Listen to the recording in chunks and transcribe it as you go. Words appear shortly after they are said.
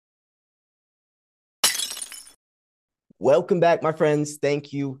Welcome back, my friends.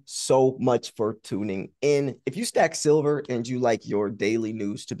 Thank you so much for tuning in. If you stack silver and you like your daily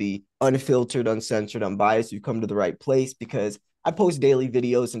news to be unfiltered, uncensored, unbiased, you come to the right place because I post daily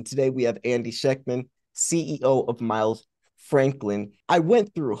videos. And today we have Andy Schectman, CEO of Miles Franklin. I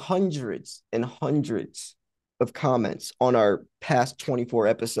went through hundreds and hundreds of comments on our past 24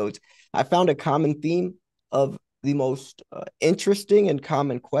 episodes. I found a common theme of the most interesting and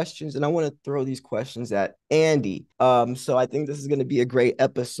common questions, and I want to throw these questions at Andy. So I think this is going to be a great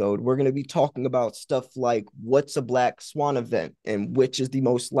episode. We're going to be talking about stuff like what's a black swan event and which is the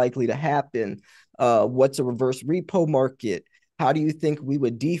most likely to happen. What's a reverse repo market? How do you think we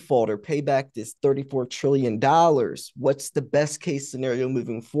would default or pay back this $34 trillion? What's the best case scenario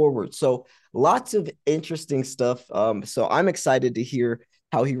moving forward? So lots of interesting stuff. So I'm excited to hear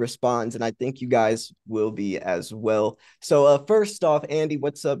how he responds, and I think you guys will be as well. So first off, Andy,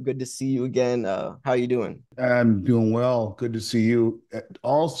 what's up? Good to see you again. How you doing? I'm doing well. Good to see you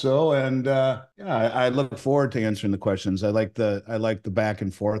also. And yeah, I look forward to answering the questions. I like the back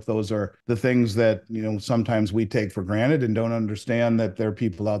and forth. Those are the things that, sometimes we take for granted and don't understand that there are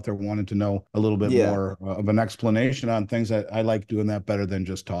people out there wanting to know a little bit Yeah. more of an explanation on things. I like doing that better than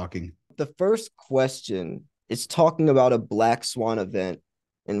just talking. The first question is talking about a black swan event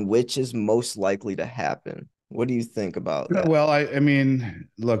and which is most likely to happen. What do you think about that? Well, I mean,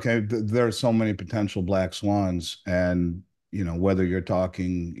 look, there are so many potential black swans, and whether you're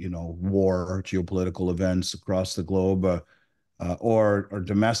talking, war, geopolitical events across the globe, or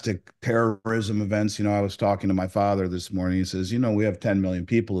domestic terrorism events. I was talking to my father this morning. He says, we have 10 million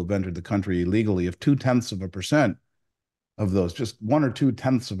people who've entered the country illegally. If 0.2% of those, just 1 or 2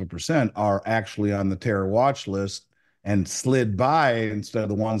 tenths of a percent, are actually on the terror watch list and slid by instead of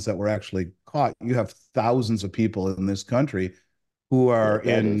the ones that were actually caught, you have thousands of people in this country who Yeah, are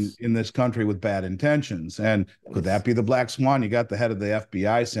that in this country with bad intentions. And could is that be the black swan? You got the head of the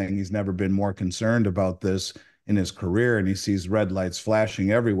FBI saying he's never been more concerned about this in his career, and he sees red lights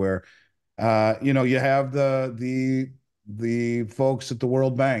flashing everywhere. You have the folks at the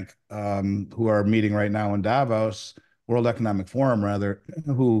World Bank, who are meeting right now in Davos, World Economic Forum rather,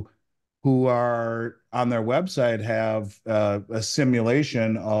 who are on their website have a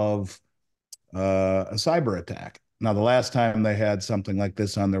simulation of a cyber attack. Now, the last time they had something like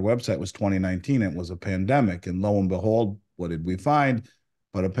this on their website was 2019. It was a pandemic. And lo and behold, what did we find?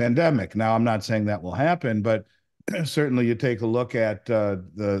 But a pandemic. Now, I'm not saying that will happen, but certainly you take a look at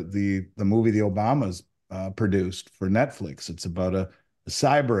the movie the Obamas produced for Netflix. It's about a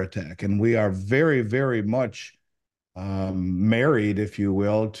cyber attack. And we are very, very much married, if you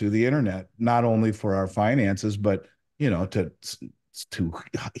will, to the internet, not only for our finances, but to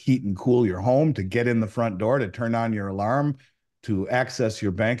heat and cool your home, to get in the front door, to turn on your alarm, to access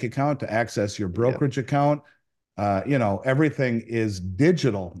your bank account, to access your yeah, brokerage account. Everything is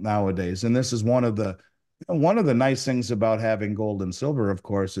digital nowadays, and this is one of the nice things about having gold and silver, of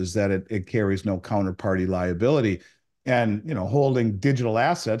course, is that it carries no counterparty liability. And holding digital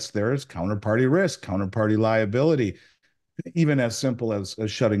assets, there is counterparty risk, counterparty liability, even as simple as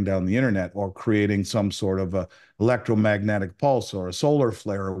shutting down the internet or creating some sort of a electromagnetic pulse or a solar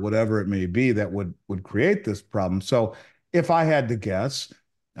flare or whatever it may be that would create this problem. So if I had to guess,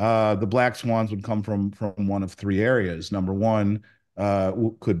 the black swans would come from one of three areas. Number one,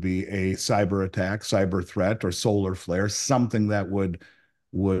 could be a cyber attack, cyber threat, or solar flare, something that would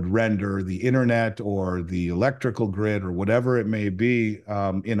render the internet or the electrical grid or whatever it may be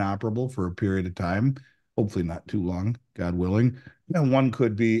inoperable for a period of time, hopefully not too long, God willing. And one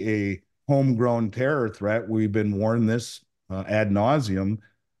could be a homegrown terror threat. We've been warned this ad nauseum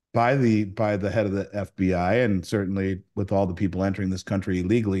by the head of the FBI, and certainly with all the people entering this country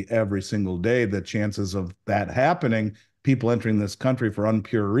illegally every single day, the chances of that happening, people entering this country for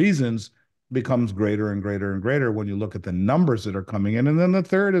unpure reasons, becomes greater and greater and greater when you look at the numbers that are coming in. And then the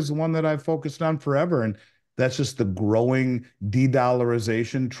third is the one that I've focused on forever, and that's just the growing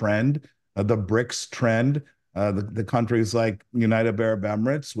de-dollarization trend, the BRICS trend. The countries like United Arab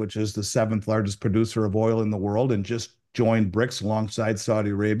Emirates, which is the seventh largest producer of oil in the world and just joined BRICS alongside Saudi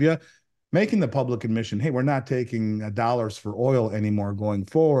Arabia, making the public admission, hey, we're not taking dollars for oil anymore going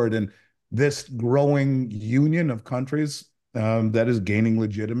forward. And this growing union of countries that is gaining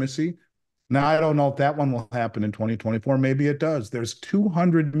legitimacy. Now, I don't know if that one will happen in 2024. Maybe it does. There's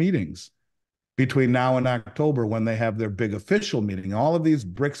 200 meetings between now and October when they have their big official meeting. All of these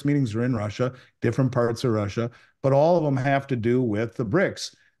BRICS meetings are in Russia, different parts of Russia, but all of them have to do with the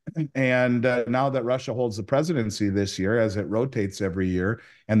BRICS. And now that Russia holds the presidency this year, as it rotates every year,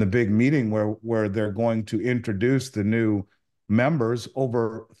 and the big meeting where they're going to introduce the new members,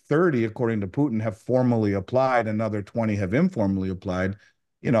 over 30, according to Putin, have formally applied, another 20 have informally applied.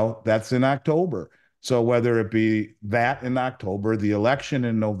 That's in October. So whether it be that in October, the election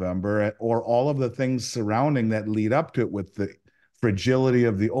in November, or all of the things surrounding that lead up to it, with the fragility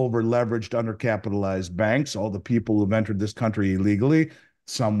of the over leveraged, undercapitalized banks, all the people who've entered this country illegally,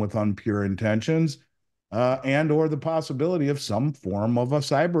 some with impure intentions, and or the possibility of some form of a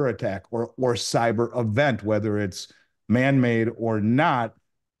cyber attack or cyber event, whether it's man-made or not.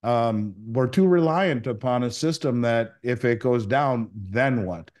 We're too reliant upon a system that, if it goes down, then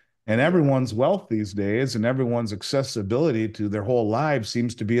what? And Yeah. everyone's wealth these days and everyone's accessibility to their whole lives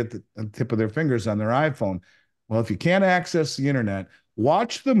seems to be at the tip of their fingers on their iPhone. Well, if you can't access the internet,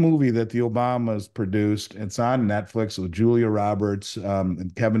 watch the movie that the Obamas produced. It's on Netflix with Julia Roberts,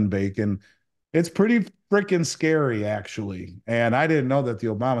 and Kevin Bacon. It's pretty freaking scary, actually. And I didn't know that the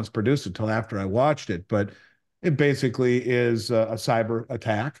Obamas produced it till after I watched it. But it basically is a cyber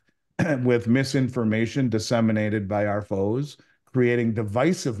attack with misinformation disseminated by our foes, creating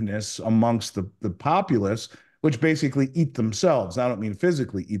divisiveness amongst the populace, which basically eat themselves. I don't mean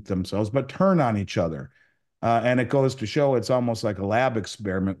physically eat themselves, but turn on each other. And it goes to show, it's almost like a lab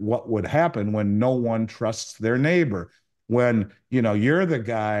experiment, what would happen when no one trusts their neighbor. When, you're the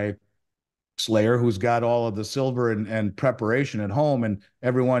guy, Slayer, who's got all of the silver and preparation at home, and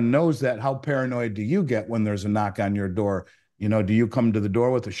everyone knows that. How paranoid do you get when there's a knock on your door? Do you come to the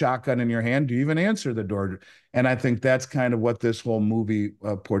door with a shotgun in your hand? Do you even answer the door? And I think that's kind of what this whole movie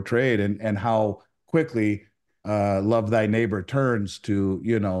portrayed, and how quickly love thy neighbor turns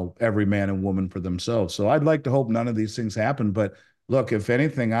to, every man and woman for themselves. So I'd like to hope none of these things happen. But look, if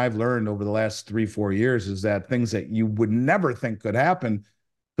anything I've learned over the last 3, 4 years is that things that you would never think could happen,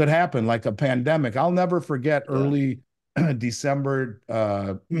 like a pandemic. I'll never forget Yeah. early December,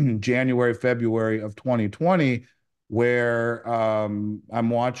 January, February of 2020, where I'm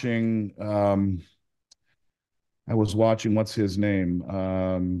watching, I was watching, what's his name?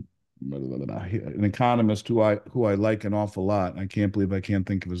 An economist who I like an awful lot. I can't believe I can't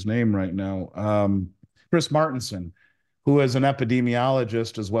think of his name right now. Chris Martenson, who is an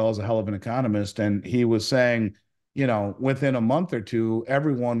epidemiologist as well as a hell of an economist, and he was saying, within a month or two,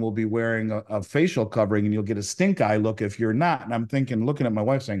 everyone will be wearing a facial covering, and you'll get a stink eye look if you're not. And I'm thinking, looking at my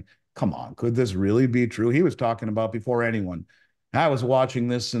wife, saying, "Come on, could this really be true?" He was talking about before anyone. I was watching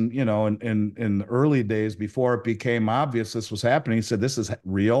this, and in the early days before it became obvious this was happening. He said, "This is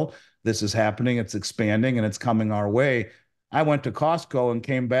real. This is happening. It's expanding, and it's coming our way." I went to Costco and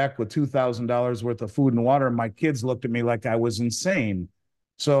came back with $2,000 worth of food and water, and my kids looked at me like I was insane.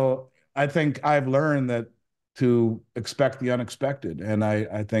 So I think I've learned that to expect the unexpected, and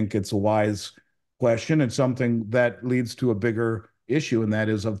I think it's a wise question. It's something that leads to a bigger issue, and that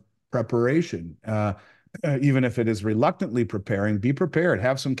is of preparation. Even if it is reluctantly preparing, be prepared.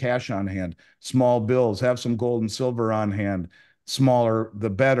 Have some cash on hand, small bills, have some gold and silver on hand. Smaller, the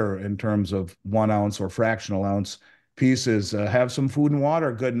better in terms of 1 ounce or fractional ounce pieces. Have some food and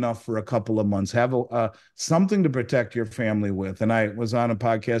water good enough for a couple of months. Have something to protect your family with. And I was on a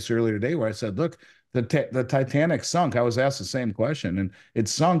podcast earlier today where I said, look, the Titanic sunk. I was asked the same question, and it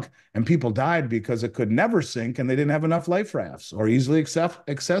sunk, and people died because it could never sink, and they didn't have enough life rafts or easily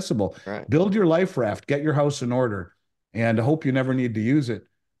accessible. Right. Build your life raft, get your house in order, and I hope you never need to use it.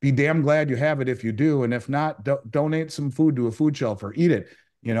 Be damn glad you have it if you do, and if not, donate some food to a food shelf, eat it,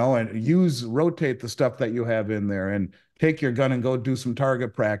 and rotate the stuff that you have in there, and take your gun and go do some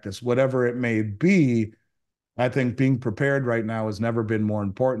target practice, whatever it may be. I think being prepared right now has never been more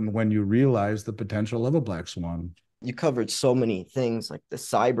important when you realize the potential of a black swan. You covered so many things like the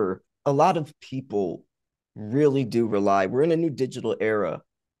cyber. A lot of people really do rely. We're in a new digital era,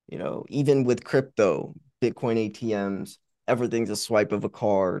 even with crypto, Bitcoin ATMs, everything's a swipe of a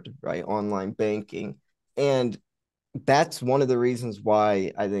card, right? Online banking. And that's one of the reasons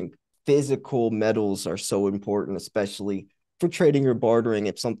why I think physical metals are so important, especially for trading or bartering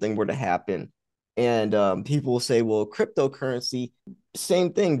if something were to happen. And people will say, well, cryptocurrency,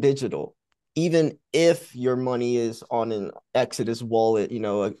 same thing, digital. Even if your money is on an Exodus wallet,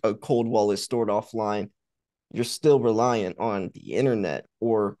 a cold wallet stored offline, you're still reliant on the internet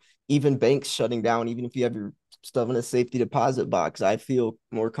or even banks shutting down, even if you have your stuff in a safety deposit box. I feel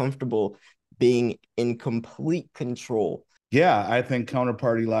more comfortable being in complete control. Yeah, I think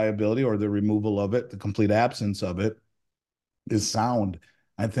counterparty liability, or the removal of it, the complete absence of it, is sound.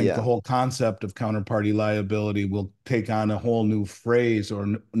 I think the Yeah. whole concept of counterparty liability will take on a whole new phrase or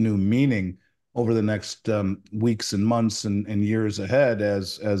new meaning over the next weeks and months and years ahead,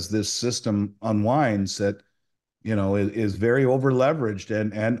 as this system unwinds. That is very over leveraged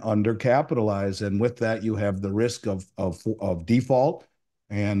and undercapitalized. And with that, you have the risk of default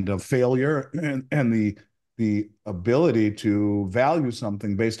and of failure, and the ability to value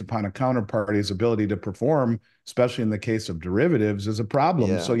something based upon a counterparty's ability to perform, especially in the case of derivatives, is a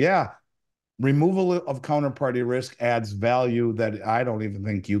problem. So Yeah. yeah, removal of counterparty risk adds value that I don't even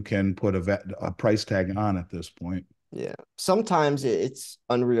think you can put a price tag on at this point. Yeah. Sometimes it's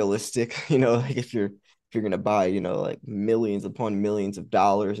unrealistic, like if you're gonna buy, like millions upon millions of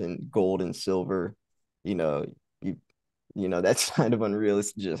dollars in gold and silver, you know, you that's kind of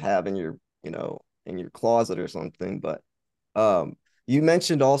unrealistic to just have in in your closet or something. But um you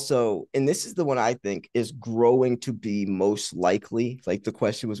mentioned also, and this is the one I think is growing to be most likely. Like the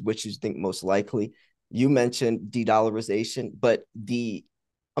question was which you think most likely. You mentioned de-dollarization, but the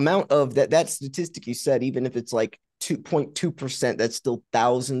amount of that statistic you said, even if it's like 2.2%, that's still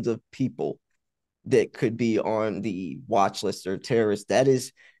thousands of people that could be on the watch list or terrorists. That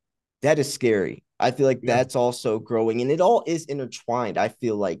is scary. I feel like Yeah. that's also growing, and it all is intertwined. I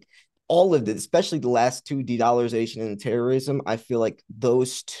feel like all of this, especially the last two, de-dollarization and terrorism, I feel like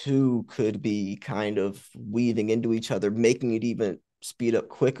those two could be kind of weaving into each other, making it even speed up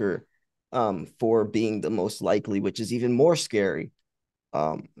quicker, for being the most likely, which is even more scary.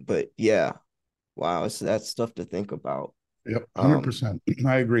 But yeah, wow, that's stuff to think about. Yep, Um, 100%.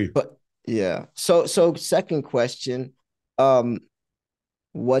 I agree. but yeah, so second question, um,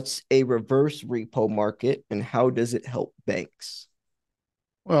 what's a reverse repo market and how does it help banks?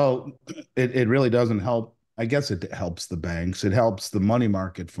 Well, it really doesn't help. I guess it helps the banks. It helps the money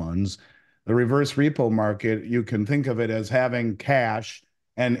market funds. The reverse repo market, you can think of it as having cash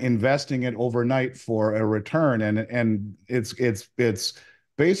and investing it overnight for a return. And it's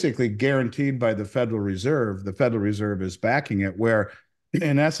basically guaranteed by the Federal Reserve. The Federal Reserve is backing it, where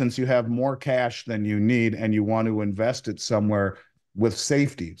in essence you have more cash than you need and you want to invest it somewhere with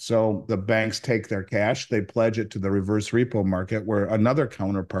safety. So the banks take their cash, they pledge it to the reverse repo market, where another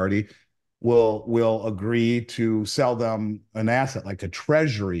counterparty will agree to sell them an asset like a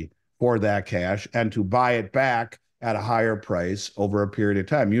treasury for that cash and to buy it back at a higher price over a period of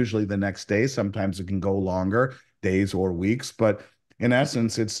time. Usually the next day, sometimes it can go longer, days or weeks, but in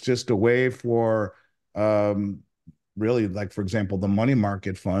essence, it's just a way for um, really, like for example, the money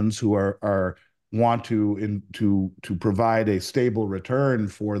market funds who are want to provide a stable return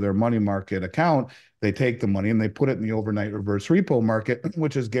for their money market account. They take the money and they put it in the overnight reverse repo market,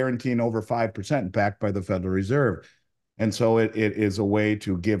 which is guaranteeing over 5% backed by the Federal Reserve. And so it is a way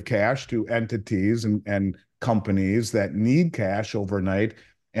to give cash to entities and companies that need cash overnight,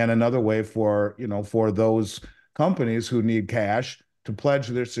 and another way for those companies who need cash to pledge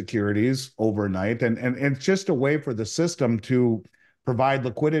their securities overnight. And it's just a way for the system to provide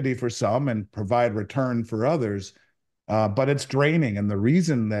liquidity for some and provide return for others. But it's draining. And the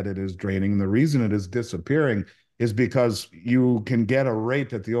reason that it is draining, the reason it is disappearing, is because you can get a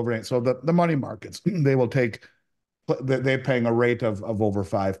rate at the overnight. So the money markets, they will take they're paying a rate of over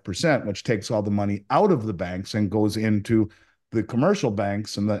 5%, which takes all the money out of the banks and goes into the commercial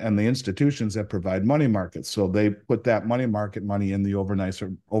banks and the institutions that provide money markets. So they put that money market money in the overnight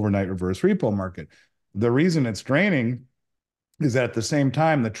reverse repo market. The reason it's draining is that at the same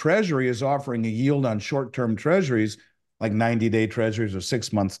time, the Treasury is offering a yield on short-term treasuries, like 90-day treasuries or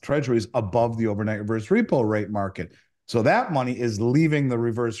 6-month treasuries, above the overnight reverse repo rate market. So that money is leaving the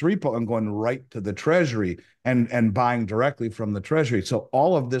reverse repo and going right to the Treasury and buying directly from the Treasury. So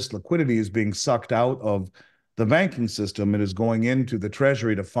all of this liquidity is being sucked out of the banking system. It is going into the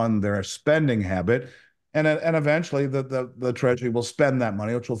Treasury to fund their spending habit. And eventually the Treasury will spend that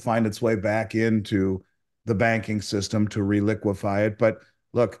money, which will find its way back into the banking system to reliquify it. But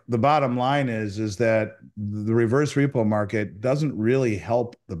look, the bottom line is that the reverse repo market doesn't really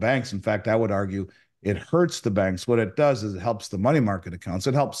help the banks. In fact, I would argue it hurts the banks. What it does is it helps the money market accounts.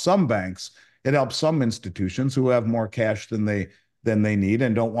 It helps some banks. It helps some institutions who have more cash than they need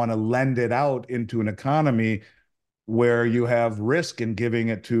and don't want to lend it out into an economy where you have risk in giving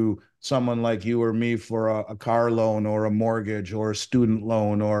it to someone like you or me for a car loan or a mortgage or a student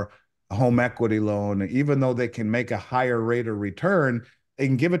loan or a home equity loan. Even though they can make a higher rate of return, they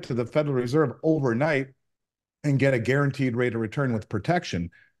can give it to the Federal Reserve overnight and get a guaranteed rate of return with protection.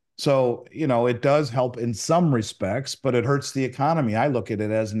 So, it does help in some respects, but it hurts the economy. I look at it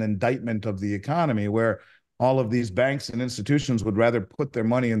as an indictment of the economy, where all of these banks and institutions would rather put their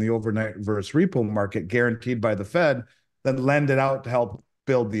money in the overnight reverse repo market guaranteed by the Fed than lend it out to help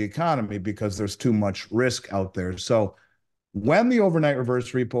build the economy, because there's too much risk out there. So when the overnight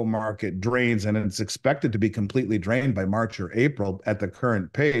reverse repo market drains, and it's expected to be completely drained by March or April at the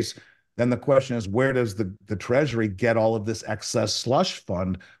current pace, then the question is, where does the Treasury get all of this excess slush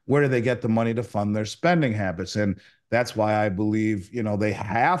fund? Where do they get the money to fund their spending habits? And that's why I believe, they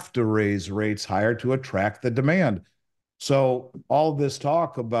have to raise rates higher to attract the demand. So all this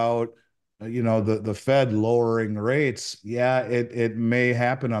talk about, the Fed lowering rates, yeah, it may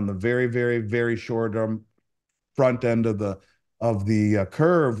happen on the very, very, very short front end of the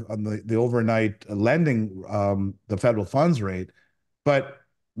curve on the overnight lending, the federal funds rate. But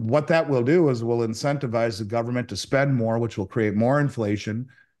what that will do is will incentivize the government to spend more, which will create more inflation,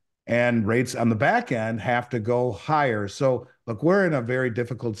 and rates on the back end have to go higher. So look, we're in a very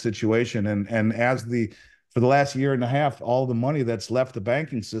difficult situation, and as the for the last year and a half, all the money that's left the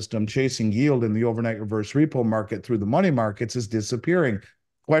banking system chasing yield in the overnight reverse repo market through the money markets is disappearing.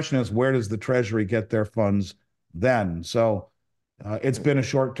 Question is, where does the Treasury get their funds then? So it's been a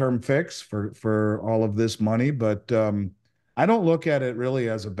short-term fix for all of this money, but I don't look at it really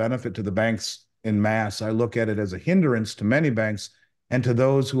as a benefit to the banks in mass. I look at it as a hindrance to many banks, and to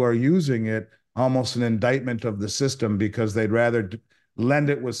those who are using it, almost an indictment of the system, because they'd rather lend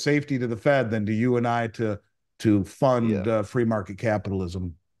it with safety to the Fed than to you and I to fund Yeah. free market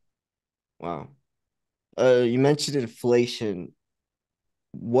capitalism. Wow. You mentioned inflation.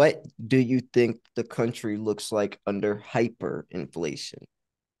 What do you think the country looks like under hyperinflation?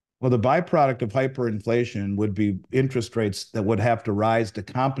 Well, the byproduct of hyperinflation would be interest rates that would have to rise to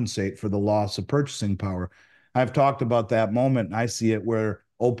compensate for the loss of purchasing power. I've talked about that moment, and I see it where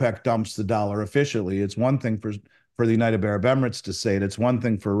OPEC dumps the dollar officially. It's one thing for the United Arab Emirates to say it. It's one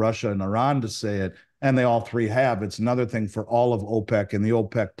thing for Russia and Iran to say it, and they all three have. It's another thing for all of OPEC and the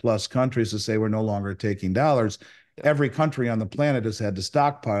OPEC plus countries to say we're no longer taking dollars. Yeah. Every country on the planet has had to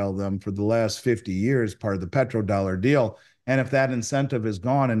stockpile them for the last 50 years, part of the petrodollar deal. And if that incentive is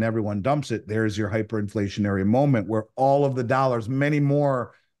gone and everyone dumps it, there's your hyperinflationary moment where all of the dollars, many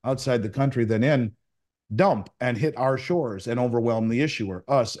more outside the country than in, dump and hit our shores and overwhelm the issuer,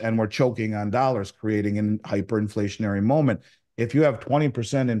 us, and we're choking on dollars, creating a hyperinflationary moment. If you have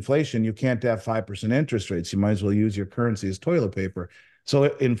 20% inflation, you can't have 5% interest rates. You might as well use your currency as toilet paper.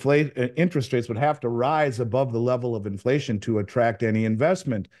 So interest rates would have to rise above the level of inflation to attract any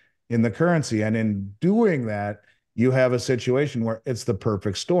investment in the currency. And in doing that, you have a situation where it's the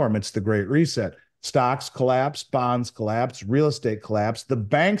perfect storm. It's the Great Reset. Stocks collapse, bonds collapse, real estate collapse, the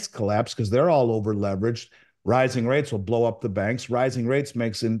banks collapse because they're all over leveraged. Rising rates will blow up the banks. Rising rates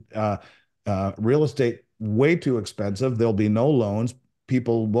makes real estate way too expensive. There'll be no loans.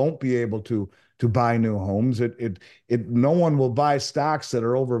 People won't be able to buy new homes. No one will buy stocks that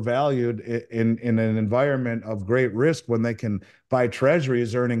are overvalued in an environment of great risk when they can buy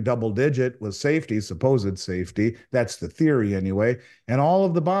treasuries earning double digit with safety, supposed safety. That's the theory anyway. And all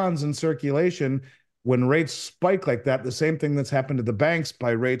of the bonds in circulation, when rates spike like that, the same thing that's happened to the banks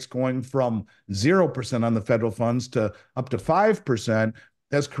by rates going from 0% on the federal funds to up to 5%,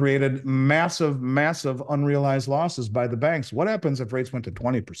 has created massive, massive unrealized losses by the banks. What happens if rates went to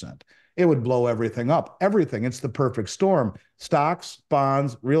 20%? It would blow everything up. Everything. It's the perfect storm. Stocks,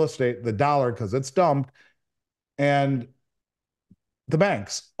 bonds, real estate, the dollar, because it's dumped, and the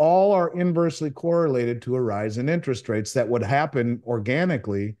banks all are inversely correlated to a rise in interest rates that would happen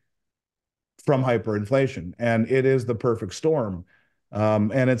organically from hyperinflation. And it is the perfect storm.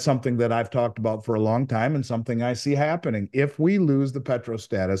 And it's something that I've talked about for a long time and something I see happening. If we lose the petro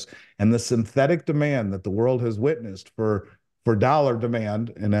status and the synthetic demand that the world has witnessed for dollar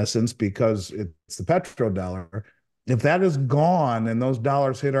demand, in essence, because it's the petrodollar, if that is gone and those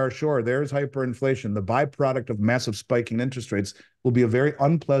dollars hit our shore, there's hyperinflation. The byproduct of massive spiking interest rates will be a very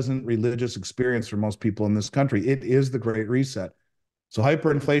unpleasant religious experience for most people in this country. It is the Great Reset. So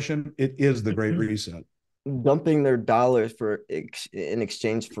hyperinflation, it is the Great Reset. Dumping their dollars in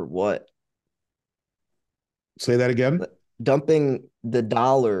exchange for what? Say that again. Dumping the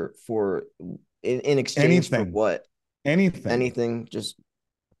dollar for in exchange for Anything, what? anything, Anything? Just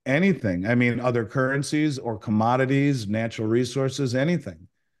anything. I mean, other currencies or commodities, natural resources, anything.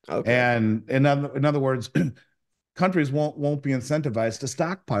 okay. And in other words, countries won't be incentivized to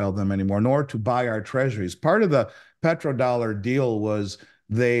stockpile them anymore, nor to buy our treasuries. Part of the petrodollar deal was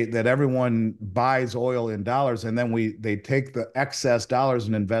that everyone buys oil in dollars, and then they take the excess dollars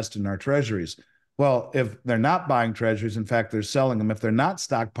and invest in our treasuries. Well, if they're not buying treasuries, in fact, they're selling them. If they're not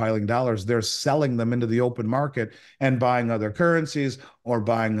stockpiling dollars, they're selling them into the open market and buying other currencies or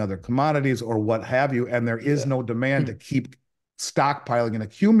buying other commodities or what have you. And there is Yeah. no demand to keep stockpiling and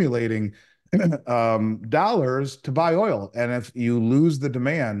accumulating dollars to buy oil. And if you lose the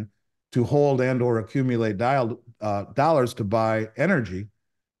demand to hold and or accumulate dollars to buy energy,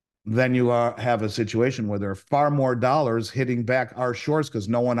 then you have a situation where there are far more dollars hitting back our shores because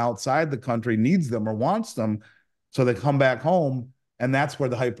no one outside the country needs them or wants them. So they come back home, and that's where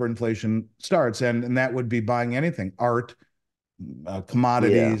the hyperinflation starts. And that would be buying anything, art, Yeah.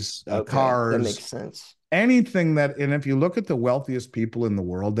 commodities, Okay. That makes cars, sense. anything that. And if you look at the wealthiest people in the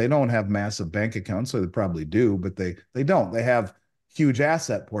world, they don't have massive bank accounts, so they probably do, but they don't. They have huge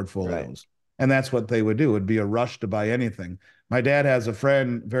asset Right. portfolios, and that's what they would do. It'd be a rush to buy anything. My dad has a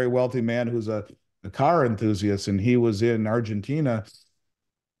friend, very wealthy man, who's a car enthusiast, and he was in Argentina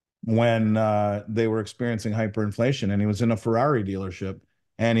when they were experiencing hyperinflation, and he was in a Ferrari dealership.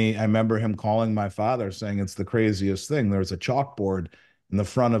 And I remember him calling my father saying it's the craziest thing. There's a chalkboard in the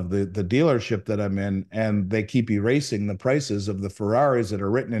front of the dealership that I'm in, and they keep erasing the prices of the Ferraris that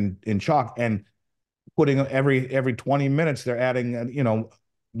are written in chalk, and putting every 20 minutes they're adding,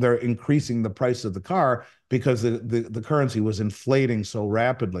 they're increasing the price of the car because the currency was inflating so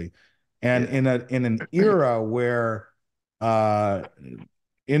rapidly. And Yeah. in an era where uh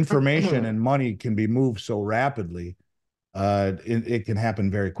information and money can be moved so rapidly, it can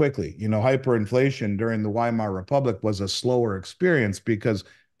happen very quickly. Hyperinflation during the Weimar Republic was a slower experience because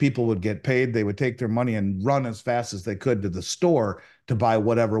people would get paid, they would take their money and run as fast as they could to the store to buy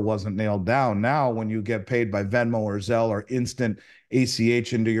whatever wasn't nailed down. Now, when you get paid by Venmo or Zelle or instant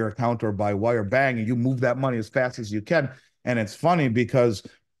ACH into your account or by wire, bang, and you move that money as fast as you can. And it's funny because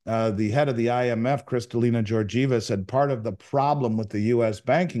the head of the IMF, Kristalina Georgieva, said part of the problem with the US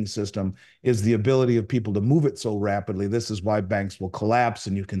banking system is the ability of people to move it so rapidly. This is why banks will collapse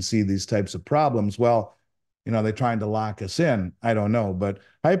and you can see these types of problems. Well, they're trying to lock us in. I don't know. But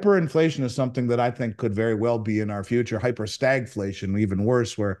hyperinflation is something that I think could very well be in our future. Hyperstagflation, even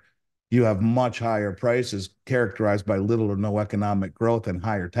worse, where you have much higher prices characterized by little or no economic growth and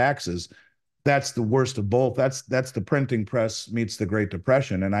higher taxes. That's the worst of both. That's the printing press meets the Great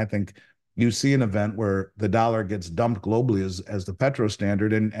Depression. And I think you see an event where the dollar gets dumped globally as the petro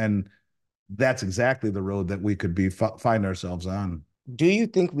standard, and that's exactly the road that we could find ourselves on. Do you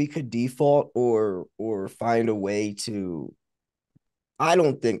think we could default or find a way to? I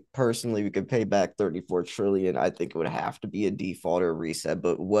don't think personally we could pay back 34 trillion. I think it would have to be a default or reset.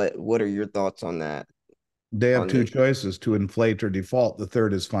 But what are your thoughts on that? They have On two the choices: to inflate or default. The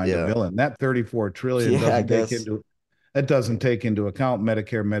third is find a Yeah. villain. That 34 trillion Yeah, I doesn't take guess. into that doesn't take into account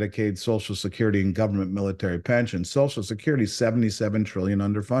Medicare, Medicaid, Social Security, and government military pensions. Social Security 77 trillion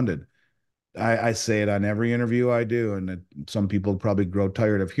underfunded. I say it on every interview I do, and some people probably grow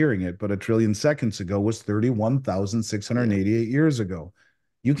tired of hearing it, but a trillion seconds ago was Yeah. 31,688 years ago.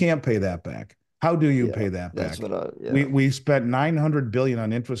 You can't pay that back. How do you Yeah. pay that That's back? what I We yeah. we spent 900 billion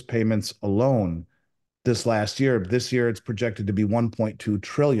on interest payments alone this last year. This year, it's projected to be 1.2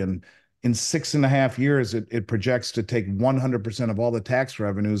 trillion. In 6.5 years, it projects to take 100% of all the tax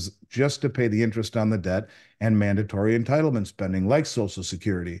revenues just to pay the interest on the debt and mandatory entitlement spending like Social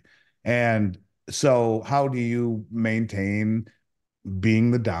Security. And so, how do you maintain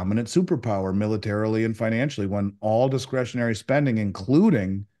being the dominant superpower militarily and financially when all discretionary spending,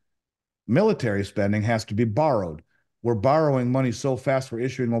 including military spending, has to be borrowed? We're borrowing money so fast, we're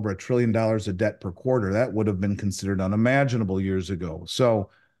issuing over $1 trillion of debt per quarter. That would have been considered unimaginable years ago. So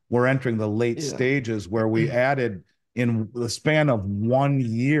we're entering the late Yeah. stages where we added, in the span of 1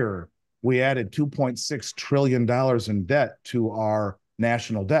 year, we added $2.6 trillion in debt to our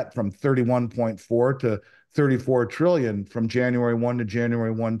national debt from 31.4 to 34 trillion from January 1 to January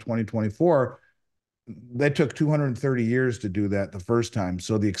 1, 2024. That took 230 years to do that the first time.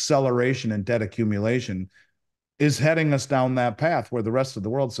 So the acceleration in debt accumulation is heading us down that path where the rest of the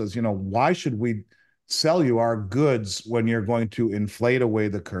world says, why should we sell you our goods when you're going to inflate away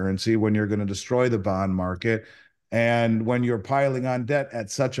the currency, when you're going to destroy the bond market, and when you're piling on debt at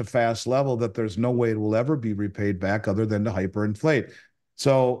such a fast level that there's no way it will ever be repaid back other than to hyperinflate.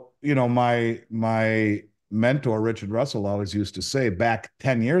 So, my mentor, Richard Russell, always used to say back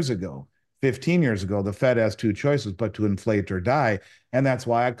 10 years ago, 15 years ago, the Fed has two choices, but to inflate or die. And that's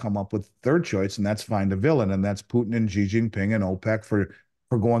why I come up with third choice, and that's find a villain. And that's Putin and Xi Jinping and OPEC for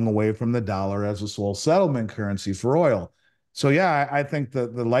going away from the dollar as a sole settlement currency for oil. So yeah, I think the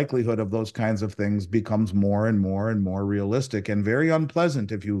likelihood of those kinds of things becomes more and more and more realistic and very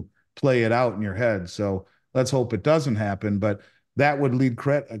unpleasant if you play it out in your head. So let's hope it doesn't happen. But that would lead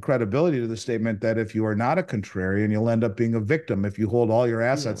credibility to the statement that if you are not a contrarian, you'll end up being a victim. If you hold all your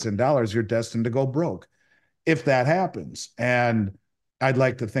Yeah. assets in dollars, you're destined to go broke if that happens. And I'd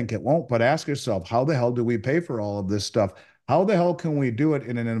like to think it won't, but ask yourself, how the hell do we pay for all of this stuff? How the hell can we do it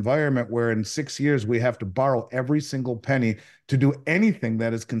in an environment where in 6 years we have to borrow every single penny to do anything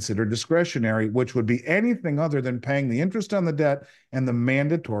that is considered discretionary, which would be anything other than paying the interest on the debt and the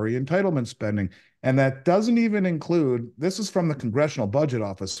mandatory entitlement spending? And that doesn't even include, this is from the Congressional Budget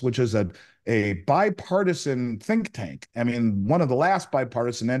Office, which is a bipartisan think tank. I mean, one of the last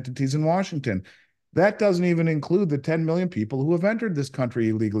bipartisan entities in Washington. That doesn't even include the 10 million people who have entered this country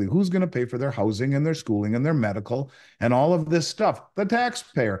illegally. Who's going to pay for their housing and their schooling and their medical and all of this stuff? The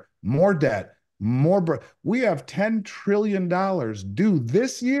taxpayer, more debt, more. We have $10 trillion due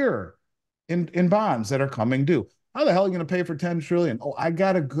this year in bonds that are coming due. How the hell are you going to pay for 10 trillion? Oh, I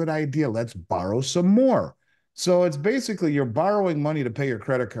got a good idea. Let's borrow some more. So it's basically you're borrowing money to pay your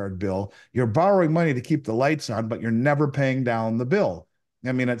credit card bill. You're borrowing money to keep the lights on, but you're never paying down the bill.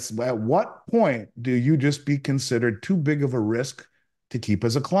 I mean, it's at what point do you just be considered too big of a risk to keep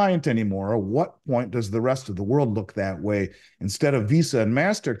as a client anymore? Or what point does the rest of the world look that way? Instead of Visa and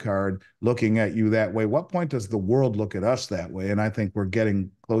MasterCard looking at you that way, what point does the world look at us that way? And I think we're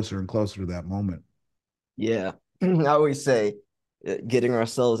getting closer and closer to that moment. Yeah. I always say getting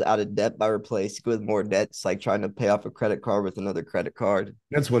ourselves out of debt by replacing with more debt. It's like trying to pay off a credit card with another credit card.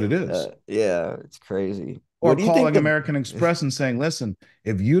 That's what it is. Yeah, it's crazy. Or What do you think calling the American Express and saying, listen,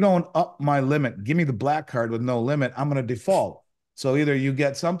 if you don't up my limit, give me the black card with no limit, I'm going to default. So either you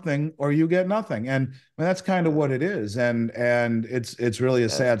get something or you get nothing. And I mean, that's kind of what it is. And it's really a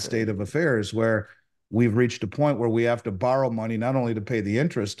that's sad state of crazy. affairs where we've reached a point where we have to borrow money not only to pay the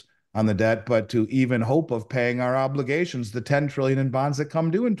interest on the debt, but to even hope of paying our obligations, the 10 trillion in bonds that come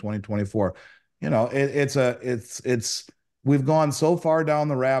due in 2024. It's we've gone so far down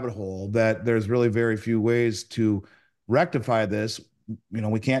the rabbit hole that there's really very few ways to rectify this.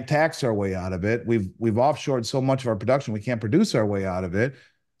 We can't tax our way out of it. We've offshored so much of our production, we can't produce our way out of it.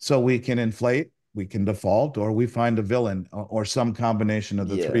 So we can inflate, we can default, or we find a villain or some combination of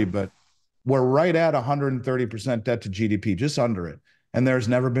the three. Yeah. But we're right at 130% debt to GDP, just under it. And there's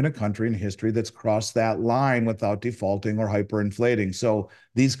never been a country in history that's crossed that line without defaulting or hyperinflating. So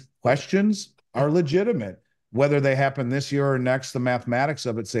these questions are legitimate. Whether they happen this year or next, the mathematics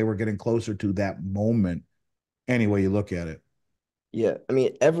of it say we're getting closer to that moment, any way you look at it. Yeah. I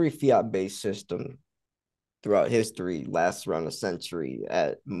mean, every fiat-based system throughout history lasts around a century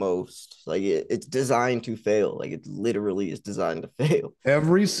at most. Like it's designed to fail. Like it literally is designed to fail.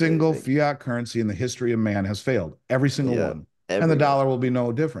 Every single Like, fiat currency in the history of man has failed, every single yeah, one. And the everyone. dollar will be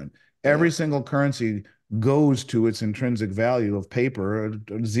no different. Yeah, Every single currency goes to its intrinsic value of paper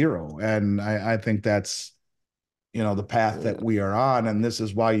zero. And I think that's the path that yeah, we are on. And this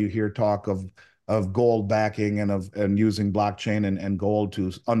is why you hear talk of gold backing and using blockchain and gold to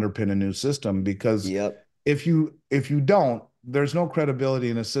underpin a new system. Because yep, if you don't, there's no credibility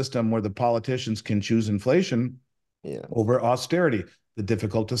in a system where the politicians can choose inflation yeah, over austerity, the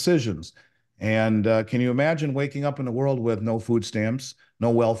difficult decisions. And can you imagine waking up in a world with no food stamps, no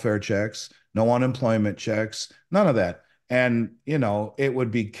welfare checks, no unemployment checks, none of that? And, it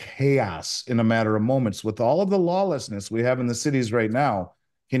would be chaos in a matter of moments with all of the lawlessness we have in the cities right now.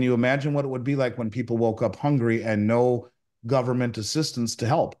 Can you imagine what it would be like when people woke up hungry and no government assistance to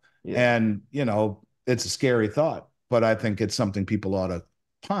help? yeah, And, it's a scary thought, but I think it's something people ought to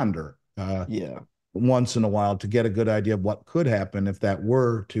ponder. yeah, Once in a while to get a good idea of what could happen if that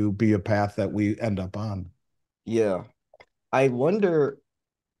were to be a path that we end up on. yeah. I wonder,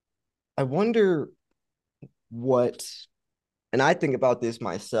 I wonder what, and I think about this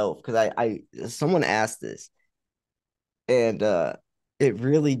myself because someone asked this and it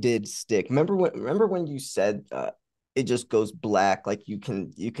really did stick. Remember when you said it just goes black, like you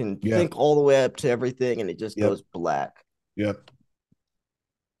can Yeah. think all the way up to everything and it just Yep. goes black. Yep.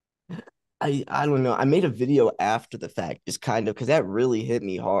 I don't know. I made a video after the fact, just kind of because that really hit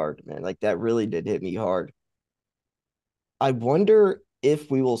me hard, man. Like that really did hit me hard. I wonder if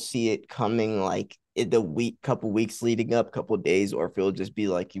we will see it coming like in the couple weeks leading up, couple days, or if it'll just be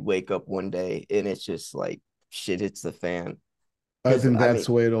like you wake up one day and it's just like shit hits the fan. I Because think I that's mean,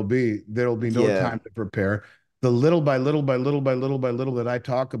 the way it'll be. There'll be no yeah, time to prepare. The little by little by little by little by little that I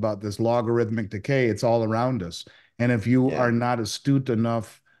talk about, this logarithmic decay, it's all around us. And if you yeah, are not astute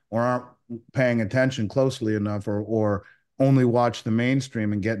enough or aren't paying attention closely enough or only watch the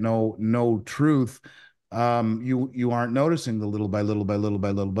mainstream and get no truth, you aren't noticing the little by little by little by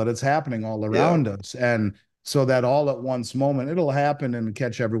little, but it's happening all yeah, around us. And so that all at once moment, it'll happen and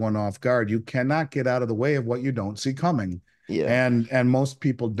catch everyone off guard. You cannot get out of the way of what you don't see coming. yeah, And most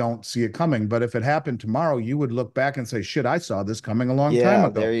people don't see it coming. But if it happened tomorrow, you would look back and say, shit, I saw this coming a long time yeah.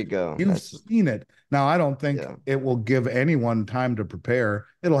 ago. There you go. You've seen it. Now, I don't think Yeah, it will give anyone time to prepare.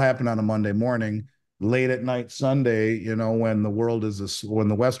 It'll happen on a Monday morning. late at night Sunday, when when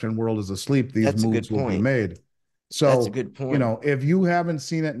the Western world is asleep, these That's a moves good will be point. made. That's a So, good point. if you haven't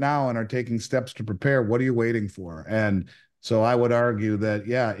seen it now and are taking steps to prepare, what are you waiting for? And so I would argue that,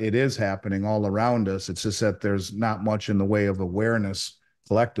 yeah, it is happening all around us. It's just that there's not much in the way of awareness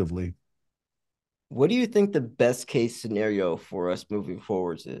collectively. What do you think the best case scenario for us moving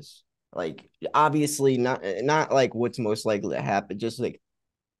forwards is? Like, obviously not like what's most likely to happen, just like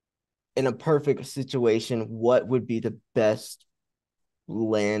in a perfect situation, what would be the best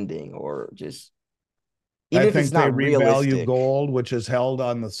landing, or just I even if it's think they not revalue realistic. gold, which is held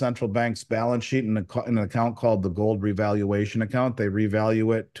on the central bank's balance sheet in an account called the gold revaluation account. They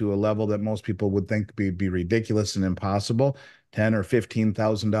revalue it to a level that most people would think be ridiculous and impossible, $10,000 or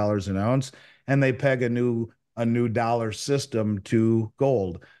 $15,000 an ounce, and they peg a new dollar system to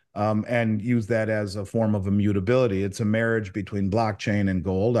gold, and use that as a form of immutability. It's a marriage between blockchain and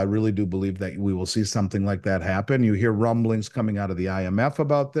gold. I really do believe that we will see something like that happen. You hear rumblings coming out of the IMF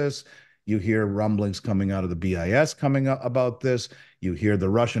about this. You hear rumblings coming out of the BIS coming up about this. You hear the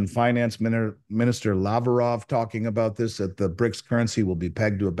Russian finance minister Lavrov talking about this, that the BRICS currency will be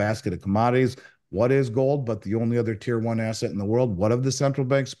pegged to a basket of commodities. What is gold but the only other tier one asset in the world? What have the central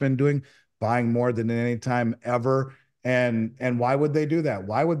banks been doing? Buying more than any time ever. And why would they do that?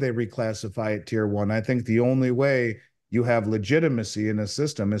 Why would they reclassify it tier one? I think the only way you have legitimacy in a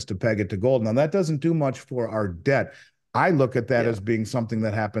system is to peg it to gold. Now, that doesn't do much for our debt. I look at that Yeah. as being something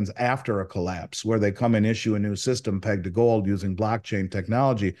that happens after a collapse, where they come and issue a new system pegged to gold using blockchain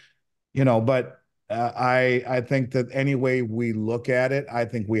technology. But I think that any way we look at it, I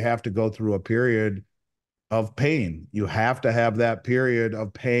think we have to go through a period of pain. You have to have that period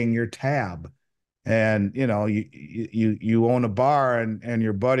of paying your tab. And you own a bar, and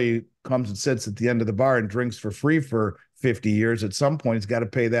your buddy comes and sits at the end of the bar and drinks for free for 50 years. At some point he's got to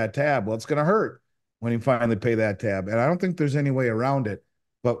pay that tab. Well, it's going to hurt when you finally pay that tab, and I don't think there's any way around it.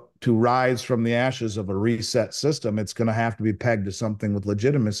 But to rise from the ashes of a reset system, it's going to have to be pegged to something with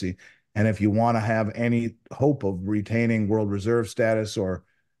legitimacy. And if you want to have any hope of retaining world reserve status or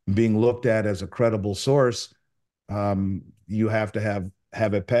being looked at as a credible source, you have to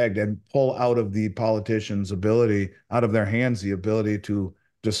have it pegged and pull out of the politicians' ability, out of their hands, the ability to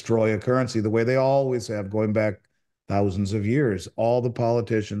destroy a currency the way they always have, going back thousands of years. All the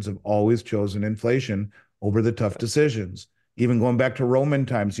politicians have always chosen inflation over the tough decisions. Even going back to Roman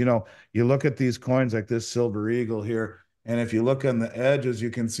times, you look at these coins like this silver eagle here, and if you look on the edges, you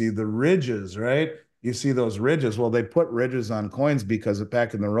can see the ridges, right? You see those ridges. Well, they put ridges on coins because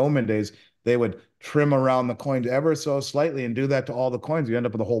back in the Roman days, they would trim around the coins ever so slightly and do that to all the coins. You end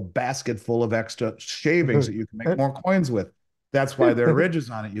up with a whole basket full of extra shavings that you can make more coins with. That's why there are ridges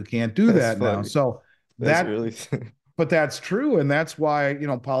on it. You can't do That's that now. funny. So That's that, really but that's true. And that's why,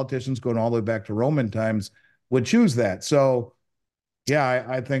 politicians going all the way back to Roman times would choose that. So yeah,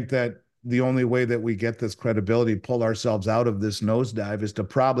 I think that the only way that we get this credibility, pull ourselves out of this nosedive, is to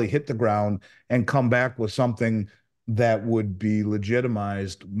probably hit the ground and come back with something that would be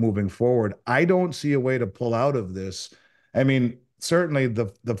legitimized moving forward. I don't see a way to pull out of this. I mean, certainly the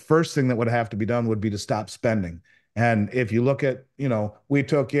first thing that would have to be done would be to stop spending. And if you look at, we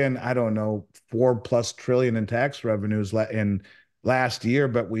took in, I don't know, 4+ trillion in tax revenues in last year,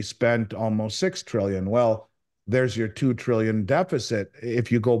 but we spent almost 6 trillion. Well, there's your 2 trillion deficit.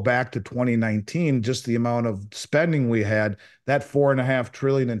 If you go back to 2019, just the amount of spending we had, that 4.5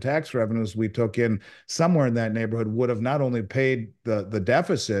 trillion in tax revenues we took in, somewhere in that neighborhood, would have not only paid the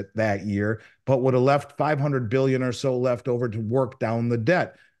deficit that year, but would have left 500 billion or so left over to work down the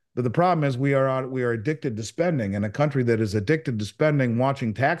debt. But the problem is we are addicted to spending, and a country that is addicted to spending,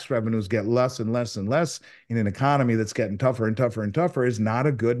 watching tax revenues get less and less and less in an economy that's getting tougher and tougher and tougher, is not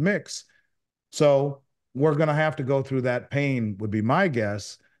a good mix. So we're going to have to go through that pain, would be my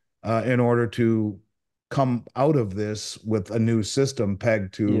guess, in order to come out of this with a new system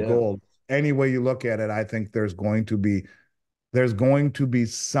pegged to yeah. gold. Any way you look at it, I think there's going to be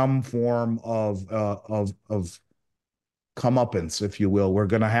some form of comeuppance, if you will. We're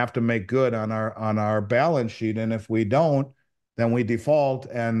going to have to make good on our balance sheet, and if we don't, then we default.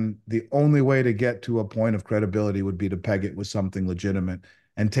 And the only way to get to a point of credibility would be to peg it with something legitimate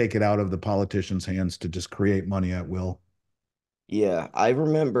and take it out of the politicians' hands to just create money at will. Yeah, I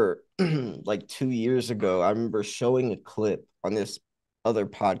remember like 2 years ago, I remember showing a clip on this other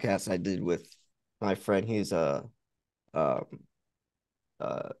podcast I did with my friend. He's a um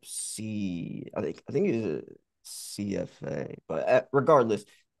I think he's a CFA, but regardless,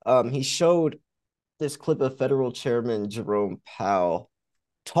 he showed this clip of federal chairman Jerome Powell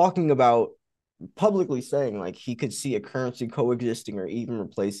talking about publicly saying like he could see a currency coexisting or even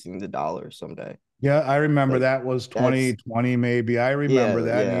replacing the dollar someday. Yeah, I remember Like that was that's 2020, maybe. I remember yeah,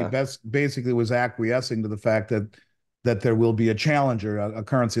 that. And he yeah. best basically was acquiescing to the fact that there will be a challenger, a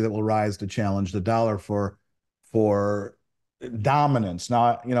currency that will rise to challenge the dollar for dominance.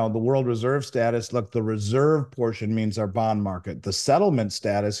 Now, the world reserve status, look, the reserve portion means our bond market. The settlement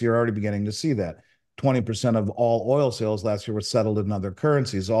status, you're already beginning to see that. 20% of all oil sales last year were settled in other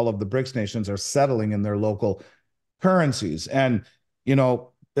currencies. All of the BRICS nations are settling in their local currencies. And,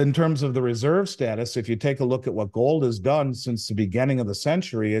 in terms of the reserve status, if you take a look at what gold has done since the beginning of the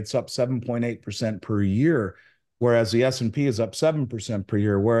century, it's up 7.8% per year, whereas the S&P is up 7% per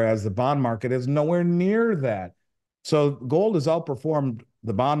year, whereas the bond market is nowhere near that. So gold has outperformed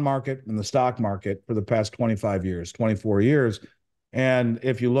the bond market and the stock market for the past 25 years, 24 years. And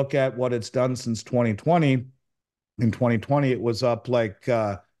if you look at what it's done since 2020, in 2020, it was up like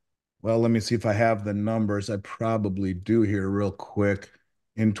well, let me see if I have the numbers. I probably do here real quick.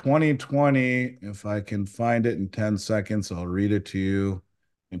 In 2020, if I can find it in 10 seconds, I'll read it to you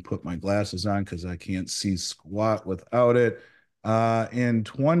and put my glasses on because I can't see squat without it. In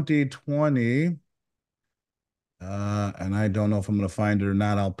 2020, and I don't know if I'm going to find it or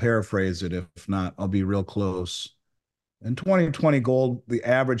not. I'll paraphrase it. If not, I'll be real close. In 2020, gold, the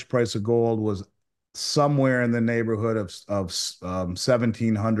average price of gold was somewhere in the neighborhood of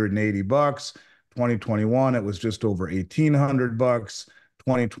 1,780 bucks. 2021, it was just over 1,800 bucks.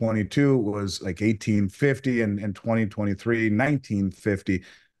 2022 was like 1850, and in 2023, 1950.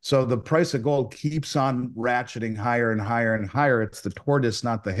 So the price of gold keeps on ratcheting higher and higher and higher. It's the tortoise,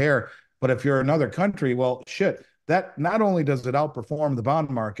 not the hare. But if you're another country, well, shit, that not only does it outperform the bond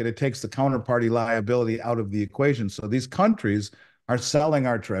market, it takes the counterparty liability out of the equation. So these countries are selling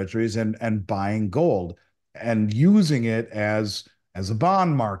our treasuries and buying gold and using it as a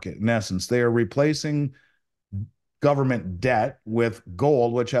bond market. In essence, they are replacing government debt with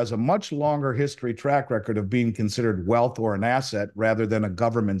gold, which has a much longer history track record of being considered wealth or an asset rather than a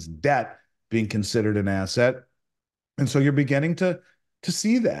government's debt being considered an asset. And so you're beginning to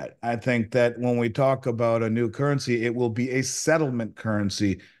see that. I think that when we talk about a new currency, it will be a settlement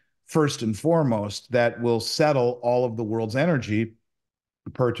currency first and foremost that will settle all of the world's energy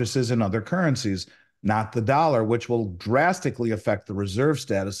purchases in other currencies, not the dollar, which will drastically affect the reserve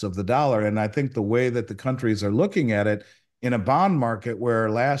status of the dollar. And I think the way that the countries are looking at it in a bond market where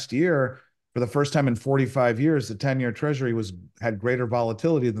last year, for the first time in 45 years, the 10-year treasury had greater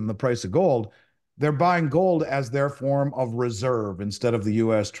volatility than the price of gold. They're buying gold as their form of reserve instead of the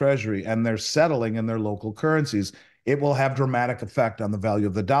US Treasury, and they're settling in their local currencies. It will have dramatic effect on the value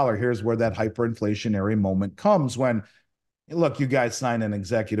of the dollar. Here's where that hyperinflationary moment comes when, look, you guys signed an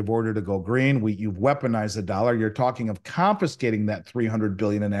executive order to go green. You've weaponized the dollar. You're talking of confiscating that 300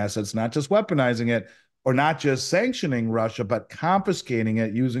 billion in assets, not just weaponizing it or not just sanctioning Russia, but confiscating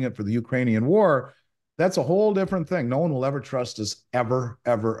it, using it for the Ukrainian war. That's a whole different thing. No one will ever trust us ever,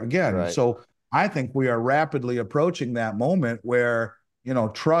 ever again. Right. So I think we are rapidly approaching that moment where,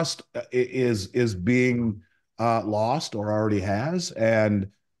 trust is being lost or already has, and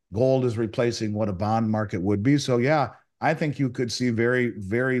gold is replacing what a bond market would be. So yeah, I think you could see very,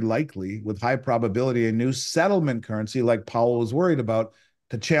 very likely, with high probability, a new settlement currency like Powell was worried about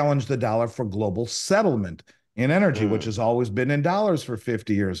to challenge the dollar for global settlement in energy, which Mm. has always been in dollars for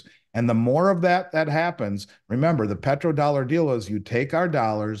 50 years. And the more of that happens, remember, the petrodollar deal is you take our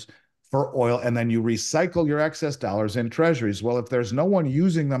dollars for oil and then you recycle your excess dollars in treasuries. Well, if there's no one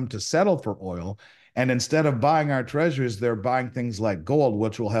using them to settle for oil, and instead of buying our treasuries, they're buying things like gold,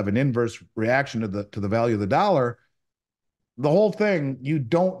 which will have an inverse reaction to the value of the dollar. The whole thing, you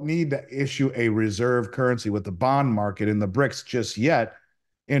don't need to issue a reserve currency with the bond market in the BRICS just yet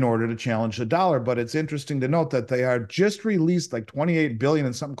in order to challenge the dollar. But it's interesting to note that they are just released like 28 billion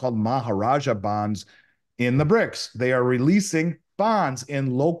in something called Maharaja bonds in the BRICS. They are releasing bonds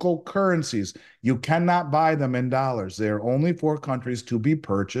in local currencies. You cannot buy them in dollars. They are only for countries to be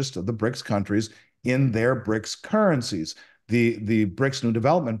purchased, the BRICS countries, in their BRICS currencies. The BRICS New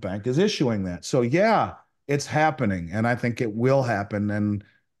Development Bank is issuing that. So yeah, it's happening, and I think it will happen, and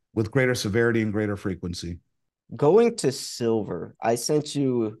with greater severity and greater frequency. Going to silver, I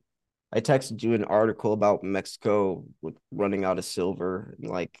texted you an article about Mexico with running out of silver in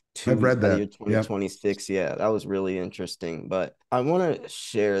like I've read by the year that. Yep. 2026. Yeah, that was really interesting. But I want to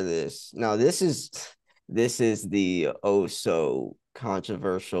share this. Now, this is the oh so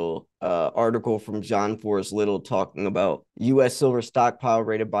controversial article from John Forrest Little talking about U.S. silver stockpile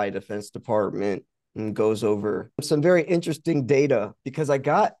rated by Defense Department, and goes over some very interesting data because I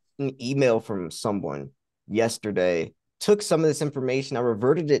got an email from someone yesterday, took some of this information, I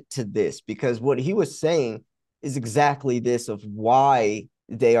reverted it to this because what he was saying is exactly this of why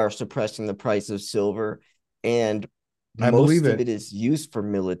they are suppressing the price of silver, and I believe most of it. it is used for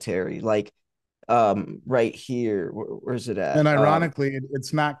military. Like right here, where's it at? And ironically,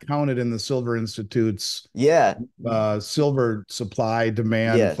 it's not counted in the Silver Institute's Yeah, silver supply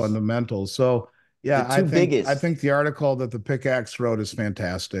demand yes, fundamentals. So the yeah, two I biggest. think the article that the Pickaxe wrote is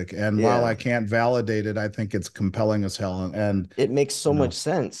fantastic. And while I Yeah, can't validate it, I think it's compelling as hell. And it makes so you much know,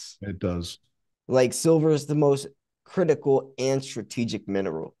 sense. it does. Like silver is the most critical and strategic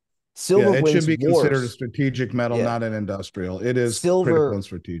mineral. Yeah, Silver it should wins be considered a wars. strategic metal, Yeah, not an industrial. It is critical silver and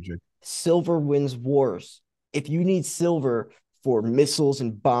strategic. silver wins wars. If you need silver for missiles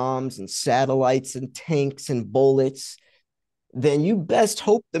and bombs and satellites and tanks and bullets, then you best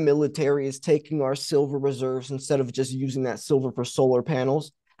hope the military is taking our silver reserves instead of just using that silver for solar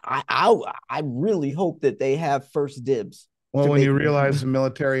panels. I really hope that they have first dibs Well, to when make you realize the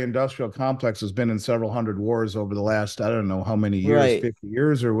military industrial complex has been in several hundred wars over the last, I don't know how many years, right. 50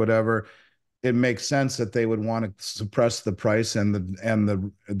 years or whatever, it makes sense that they would want to suppress the price and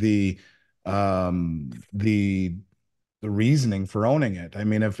the the reasoning for owning it. I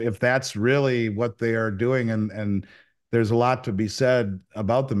mean, if that's really what they are doing, and there's a lot to be said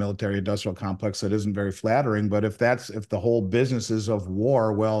about the military industrial complex that isn't very flattering, but if the whole business is of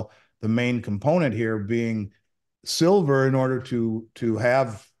war, well, the main component here being silver in order to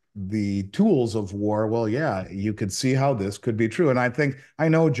have the tools of war, well, yeah, you could see how this could be true. And I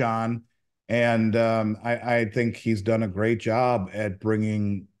know John, and I think he's done a great job at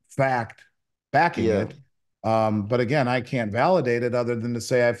bringing fact backing Yeah. it. But again, I can't validate it other than to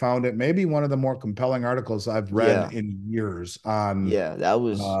say I found it maybe one of the more compelling articles I've read Yeah. in years Yeah. That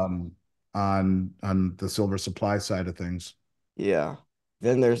was, um, on the silver supply side of things. yeah.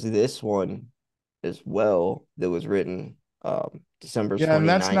 Then there's this one as well that was written December Yeah, and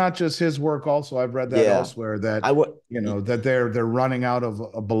that's 29th. not just his work. Also, I've read that Yeah. elsewhere that I would, that they're running out of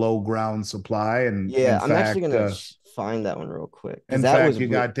a below ground supply, and yeah, I'm actually gonna find that one real quick because in that fact, was you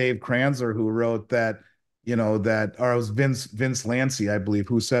got Dave Kranzler who wrote that, that, or it was Vince Lancy, I believe,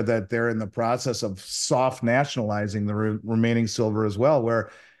 who said that they're in the process of soft nationalizing the remaining silver as well,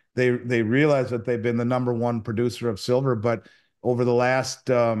 where they realize that they've been the number one producer of silver, but over the last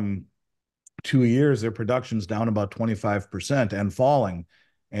 2 years, their production's down about 25% and falling.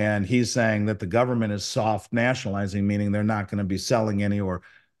 And he's saying that the government is soft nationalizing, meaning they're not going to be selling any or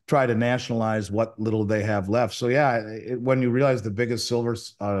try to nationalize what little they have left. So, yeah, when you realize the biggest silver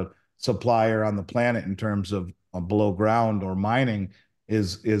supplier on the planet in terms of below ground or mining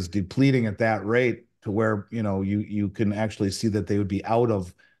is depleting at that rate to where, you can actually see that they would be out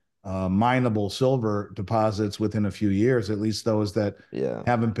of mineable silver deposits within a few years, at least those that yeah,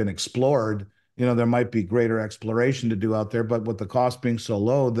 haven't been explored. There might be greater exploration to do out there, but with the cost being so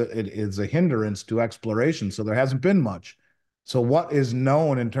low, that it is a hindrance to exploration. So there hasn't been much. So what is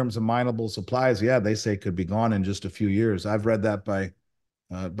known in terms of mineable supplies, yeah, they say could be gone in just a few years. I've read that by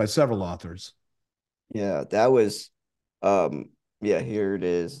several authors. yeah, that was um yeah, here it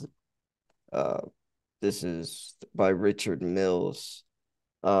is. Uh this is by Richard Mills.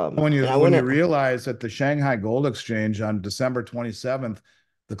 When you And I when went you to, realize that the Shanghai Gold Exchange on December 27th,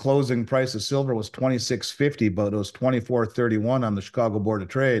 the closing price of silver was 26.50, but it was 24.31 on the Chicago Board of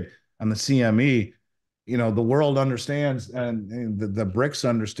Trade on the CME. The world understands, and the BRICS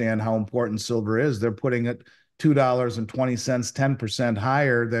understand how important silver is. They're putting it $2.20, 10%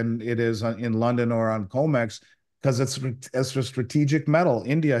 higher than it is in London or on COMEX because it's a strategic metal.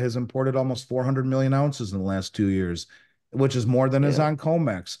 India has imported almost 400 million ounces in the last 2 years, which is more than is yeah. on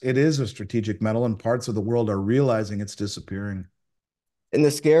COMEX. It is a strategic metal, and parts of the world are realizing it's disappearing. And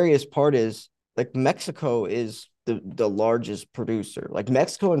the scariest part is like Mexico is the largest producer. Like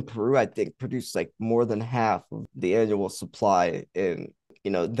Mexico and Peru, I think, produce like more than half of the annual supply. And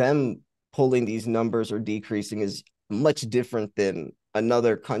them pulling these numbers or decreasing is much different than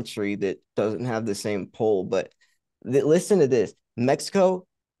another country that doesn't have the same pull. But listen to this: Mexico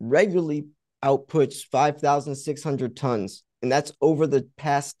regularly outputs 5,600 tons, and that's over the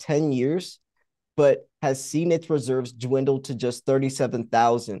past 10 years, but has seen its reserves dwindle to just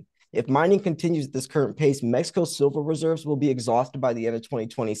 37,000. If mining continues at this current pace, Mexico's silver reserves will be exhausted by the end of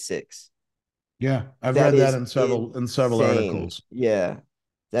 2026. Yeah, I've That read that is in several insane. articles. Yeah,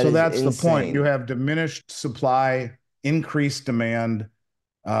 that So is that's the point. You insane. have diminished supply, increased demand,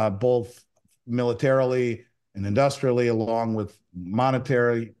 both militarily and industrially, along with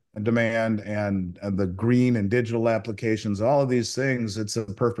monetary demand and the green and digital applications, all of these things. It's a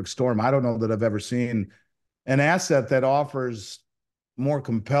perfect storm. I don't know that I've ever seen an asset that offers more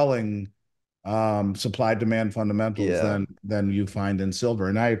compelling supply demand fundamentals Yeah, than you find in silver.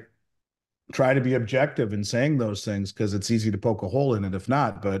 And try to be objective in saying those things because it's easy to poke a hole in it if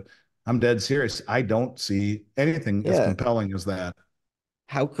not. But I'm dead serious. I don't see anything as Yeah. compelling as that.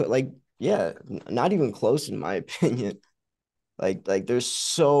 How could like yeah, not even close in my opinion. Like there's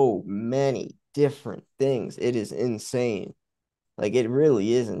so many different things. It is insane. Like it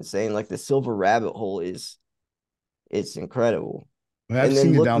really is insane. Like the silver rabbit hole is it's incredible. I've And seen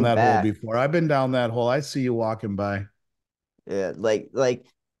then you down looking that hole back, before. I've been down that hole. I see you walking by. yeah, like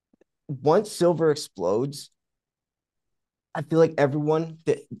once silver explodes, I feel like everyone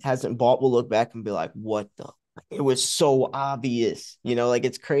that hasn't bought will look back and be like, what the it was so obvious. Like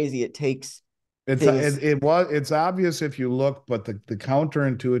it's crazy. It takes It's things, it's obvious if you look, but the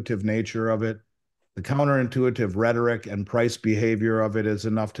counterintuitive nature of it, the counterintuitive rhetoric and price behavior of it is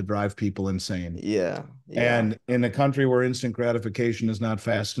enough to drive people insane. yeah, yeah. And in a country where instant gratification is not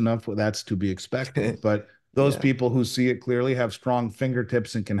fast enough, well, that's to be expected. But those Yeah, people who see it clearly have strong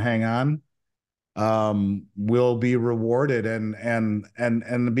fingertips and can hang on, will be rewarded.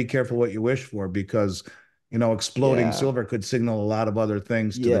 And be careful what you wish for, because exploding yeah, silver could signal a lot of other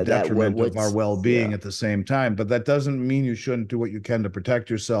things to the yeah. That detriment of our what's well-being yeah, at the same time. But that doesn't mean you shouldn't do what you can to protect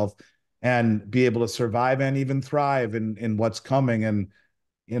yourself and be able to survive and even thrive in what's coming. And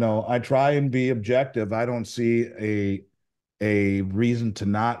I try and be objective. I don't see a reason to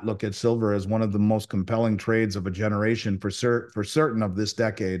not look at silver as one of the most compelling trades of a generation for certain of this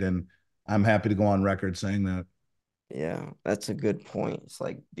decade. And I'm happy to go on record saying that. yeah. That's a good point. It's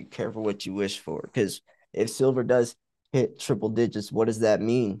like be careful what you wish for, because if silver does hit triple digits, what does that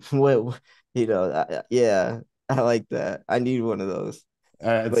mean? Yeah, I like that. I need one of those.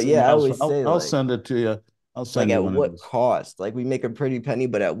 But It's yeah, I always I'll say I'll like send it to you. I'll like send you at one of what those. cost? Like we make a pretty penny,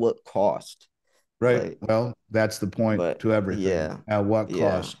 but at what cost? Right. Like, Well, that's the point but to everything. yeah, At what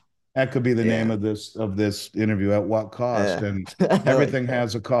yeah, cost? That could be the name yeah. of this interview. At what cost? And I like everything that.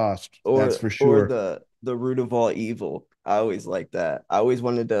 has a cost. That's Or for or sure. the root of all evil. I always like that. I always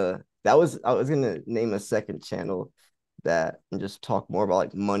wanted to. I was gonna name a second channel that and just talk more about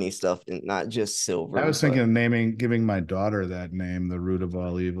like money stuff and not just I silver, was thinking but of giving my daughter that name, the root of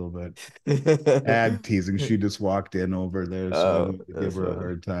all evil, but teasing. She just walked in over there, so I oh, wanted to give that's her a funny.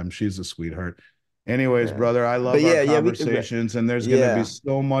 hard time. She's a sweetheart. Anyways, Yeah, brother, I but love our yeah, we could. conversations, and there's going to be Yeah,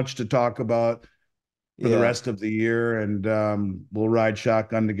 so much to talk about for the yeah, rest of the year. And we'll ride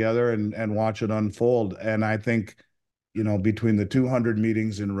shotgun together and watch it unfold. And I think, between the 200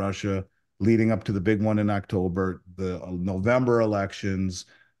 meetings in Russia leading up to the big one in October, the November elections,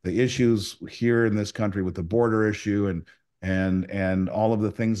 the issues here in this country with the border issue, and all of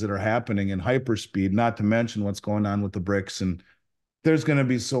the things that are happening in hyperspeed, not to mention what's going on with the BRICS. And there's going to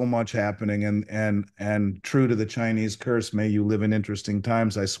be so much happening. And true to the Chinese curse, may you live in interesting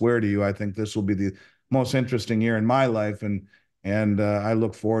times. I swear to you, I think this will be the most interesting year in my life. And I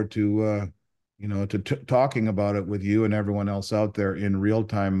look forward to talking about it with you and everyone else out there in real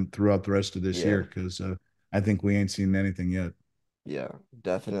time throughout the rest of this yeah. year, because I think we ain't seen anything yet. Yeah,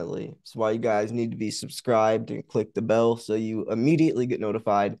 definitely. That's why you guys need to be subscribed and click the bell so you immediately get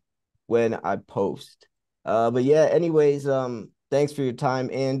notified when I post. But yeah, anyways, thanks for your time,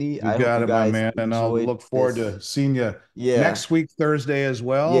 Andy. You I hope got you it, my guys man. And I'll enjoyed look forward this. to seeing you Yeah, next week, Thursday as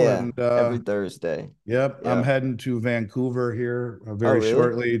well. yeah, And every Thursday. yep, I'm Yeah. heading to Vancouver here Oh, very really?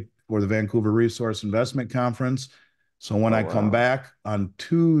 shortly for the Vancouver Resource Investment Conference. So when Oh, I come wow. back on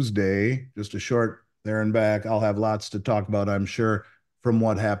Tuesday, just a short there and back, I'll have lots to talk about, I'm sure, from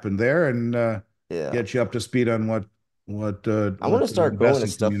what happened there, and Yeah. get you up to speed on I want what to the start going to investing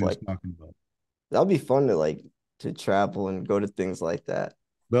stuff community is like talking about. that'll be fun to like to travel and go to things like that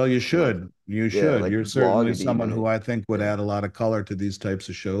Well, you and like should. You yeah, should. like You're vlog certainly it even. someone who I think would Yeah. add a lot of color to these types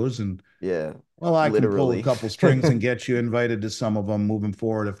of shows. And Yeah. well, I can pull a Literally. couple strings and get you invited to some of them moving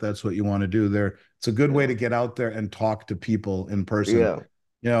forward if that's what you want to do. There, it's a good way Yeah. to get out there and talk to people in person.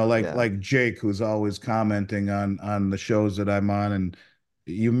 Yeah. Like Yeah. Jake, who's always commenting on the shows that I'm on, and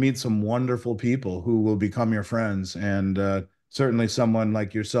you meet some wonderful people who will become your friends. And certainly someone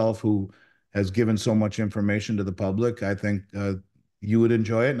like yourself who has given so much information to the public. I think you would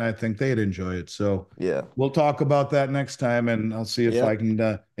enjoy it, and I think they'd enjoy it. So Yeah. we'll talk about that next time, and I'll see if I Yep.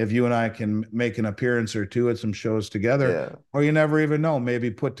 can, if you and I can make an appearance or two at some shows together, Yeah. or you never even know, maybe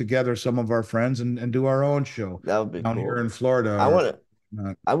put together some of our friends and do our own show That would be down here cool. in Florida I or want to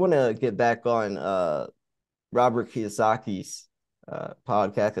not. I want to get back on Robert Kiyosaki's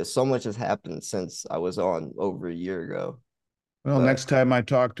podcast cuz so much has happened since I was on over a year ago. Well, But next time I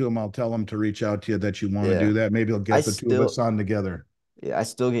talk to him, I'll tell him to reach out to you that you want to do yeah. that. Maybe he'll I get the two of us still on together. yeah, I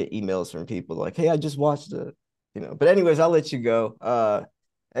still get emails from people like, "Hey, I just watched it." But anyways, I'll let you go.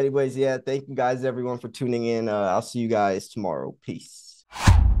 Anyways, yeah, thank you guys everyone for tuning in. I'll see you guys tomorrow. Peace.